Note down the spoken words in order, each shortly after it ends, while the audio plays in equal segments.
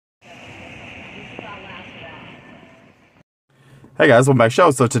Hey guys, welcome back to the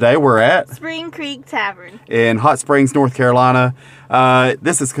show. So today we're at Creek Tavern in Hot Springs, North Carolina.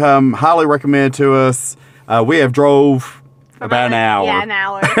 This has come highly recommended to us. We have drove about an hour. Yeah, an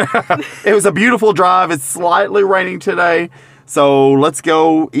hour. It was a beautiful drive. It's slightly raining today. So let's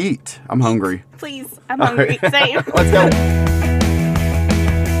go eat. I'm hungry. Please, I'm hungry. Same. Let's go.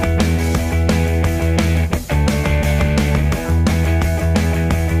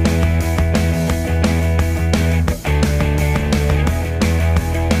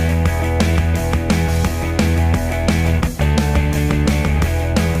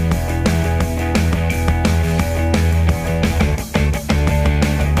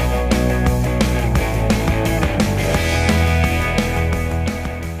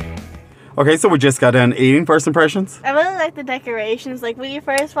 Okay, so we just got done eating. First impressions? I really like the decorations. Like when you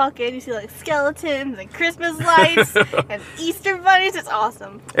first walk in, you see like skeletons and Christmas lights and Easter bunnies. It's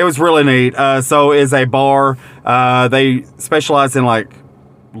awesome. It was really neat. So it's a bar. They specialize in like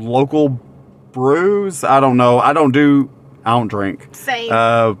local brews. I don't know. I don't drink.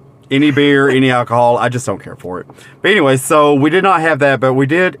 Same. Any beer, any alcohol. I just don't care for it. But anyway, so we did not have that, but we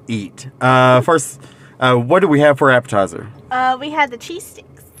did eat. First, what did we have for appetizer? We had the cheese sticks.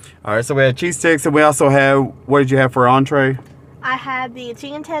 All right, so we had cheese sticks, and we also had, what did you have for entree? I had the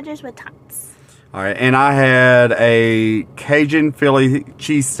chicken tenders with tots. All right, and I had a Cajun Philly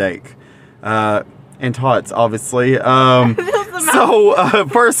cheesesteak and tots, obviously.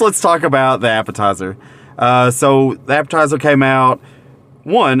 First, let's talk about the appetizer. So the appetizer came out.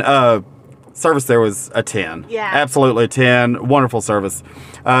 Service there was a 10. Yeah. Absolutely a 10. Wonderful service.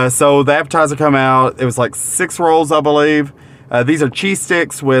 So the appetizer came out. It was like 6 rolls, I believe. These are cheese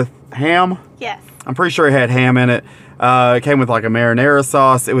sticks with ham. Yes. I'm pretty sure it had ham in it. It came with like a marinara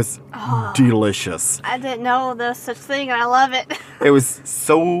sauce. It was delicious. I didn't know there was such thing, and I love it. It was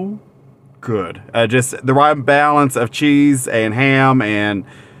so good. Just the right balance of cheese and ham and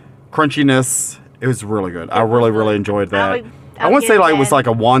crunchiness. It was really good. I really enjoyed that. I want to say like it was like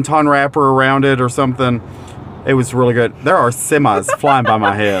a wonton wrapper around it or something. It was really good. There are semis flying by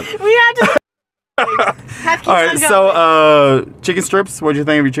my head. We had to. All right, so chicken strips. What did you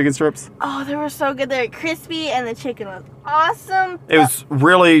think of your chicken strips? Oh, they were so good. They were crispy, and the chicken was awesome. It was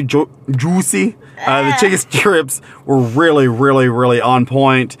really juicy. The chicken strips were really on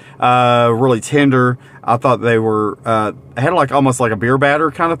point. Really tender. I thought they were had like almost like a beer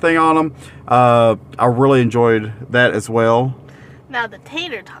batter kind of thing on them. I really enjoyed that as well. Now the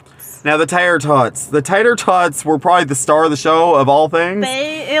tater tots. The tater tots were probably the star of the show of all things.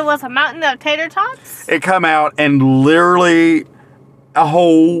 It was a mountain of tater tots. It come out and literally a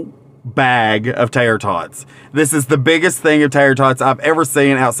whole bag of tater tots. This is the biggest thing of tater tots I've ever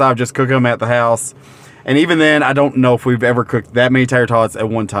seen outside of just cooking them at the house. And even then, I don't know if we've ever cooked that many tater tots at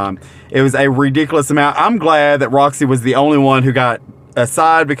one time. It was a ridiculous amount. I'm glad that Roxy was the only one who got a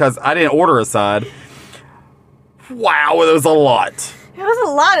side because I didn't order a side. Wow, it was a lot. It was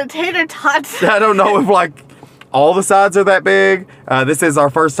a lot of tater tots. I don't know if like all the sides are that big. This is our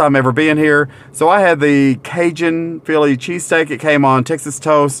first time ever being here. So I had the Cajun Philly cheesesteak. It came on Texas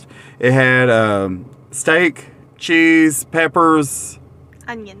toast. It had steak, cheese, peppers,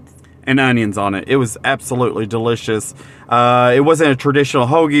 and onions on it. It was absolutely delicious. It wasn't a traditional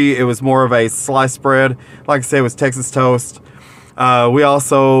hoagie. It was more of a sliced bread. Like I said, it was Texas toast. We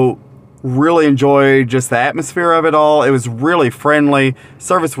also really enjoyed just the atmosphere of it all. It was really friendly.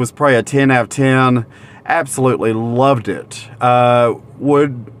 Service was probably a 10 out of 10. Absolutely loved it. They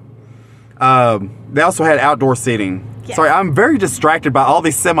also had outdoor seating. Yes. Sorry, I'm very distracted by all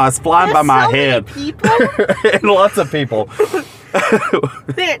these semis flying by my head. People? And lots of people.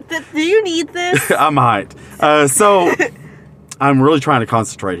 Do you need this? I might. So I'm really trying to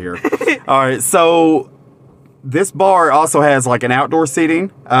concentrate here. All right, so this bar also has like an outdoor seating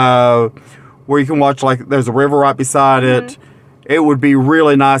where you can watch, like there's a river right beside it. It would be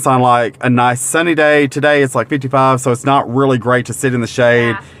really nice on like a nice sunny day. Today it's like 55, so it's not really great to sit in the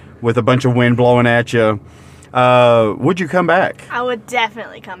shade with a bunch of wind blowing at you. Would you come back? I would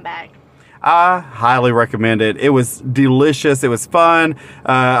definitely come back. I highly recommend it. It was delicious. It was fun.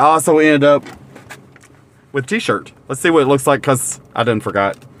 I also ended up with a t-shirt. Let's see what it looks like because I done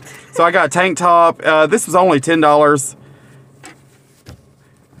forgot. So I got a tank top. This was only $10.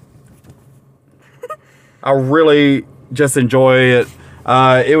 I really just enjoy it.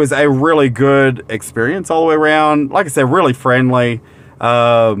 It was a really good experience all the way around. Like I said, really friendly.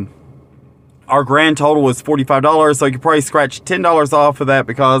 Our grand total was $45, so you could probably scratch $10 off of that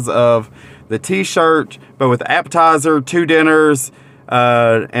because of the t-shirt. But with the appetizer, 2 dinners,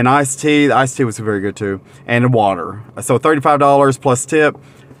 and iced tea. The iced tea was very good too. And water. So $35 plus tip.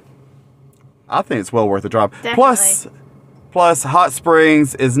 I think it's well worth the drive. Definitely. Plus, Plus, Hot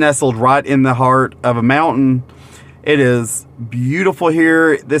Springs is nestled right in the heart of a mountain. It is beautiful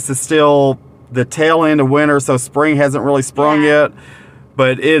here. This is still the tail end of winter, so spring hasn't really sprung yet.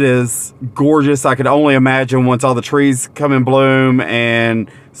 But it is gorgeous. I could only imagine once all the trees come in bloom and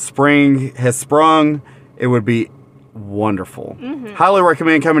spring has sprung, it would be wonderful. Highly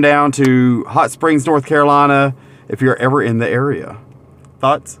recommend coming down to Hot Springs, North Carolina if you're ever in the area.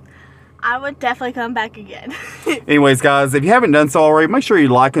 Thoughts? I would definitely come back again. Anyways, guys, if you haven't done so already, make sure you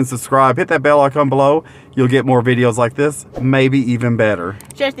like and subscribe. Hit that bell icon below. You'll get more videos like this, maybe even better.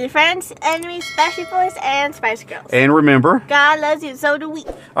 Share with your friends, enemies, Spicy Boys, and Spice Girls. And remember, God loves you, so do we.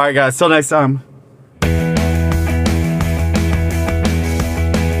 All right, guys, till next time.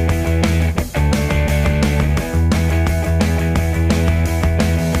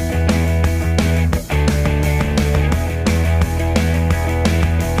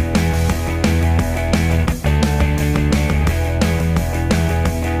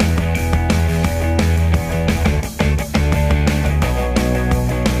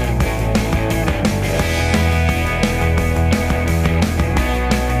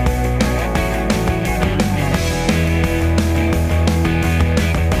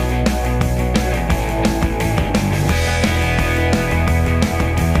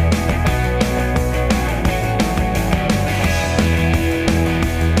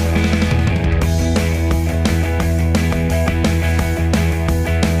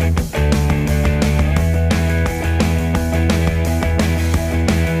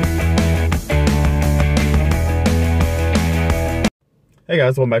 Hey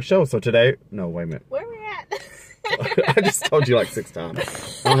guys, welcome back to the show. So today, no, wait a minute. Where are we at? I just told you like 6 times.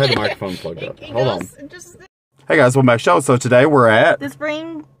 I don't have the microphone plugged up. Hold on. Hey guys, welcome back to the show. So today we're at the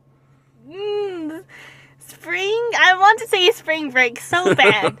spring. Spring. I want to say spring break so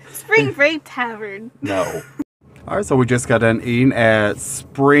bad. Spring Break Tavern. No. All right, so we just got done eating at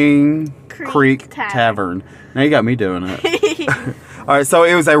Spring Creek Tavern. Now you got me doing it. All right, so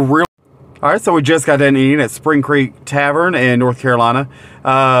it was a real. All right, so we just got done eating at Spring Creek Tavern in North Carolina.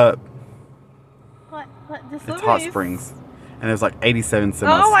 What? This it's Hot Springs, and there's like 87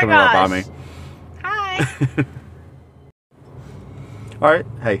 semis coming right by me. Hi. All right,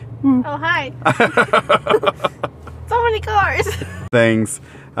 hey. Oh, hi. So many cars. Things.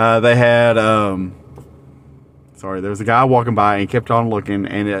 They had, sorry, there was a guy walking by and he kept on looking,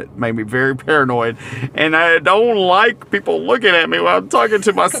 and it made me very paranoid. And I don't like people looking at me while I'm talking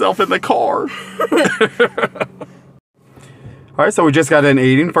to myself in the car. All right, so we just got done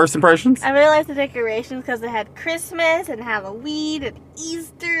eating. First impressions? I really like the decorations because they had Christmas and Halloween and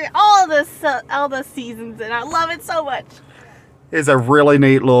Easter, all the seasons, and I love it so much. It's a really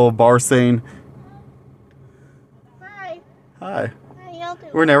neat little bar scene. Hi. Hi. How y'all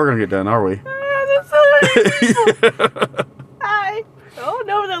doing? We're never gonna get done, are we? There's so many people. Hi. Oh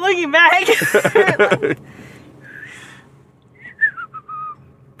no, they're looking back.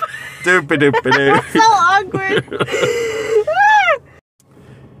 Doopy-doopy-doo. So awkward.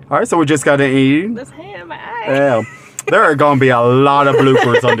 All right, so we just got done eating. This hand in my eye. Yeah. There are gonna be a lot of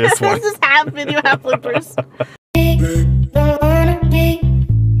bloopers on this one. This is half video, half bloopers.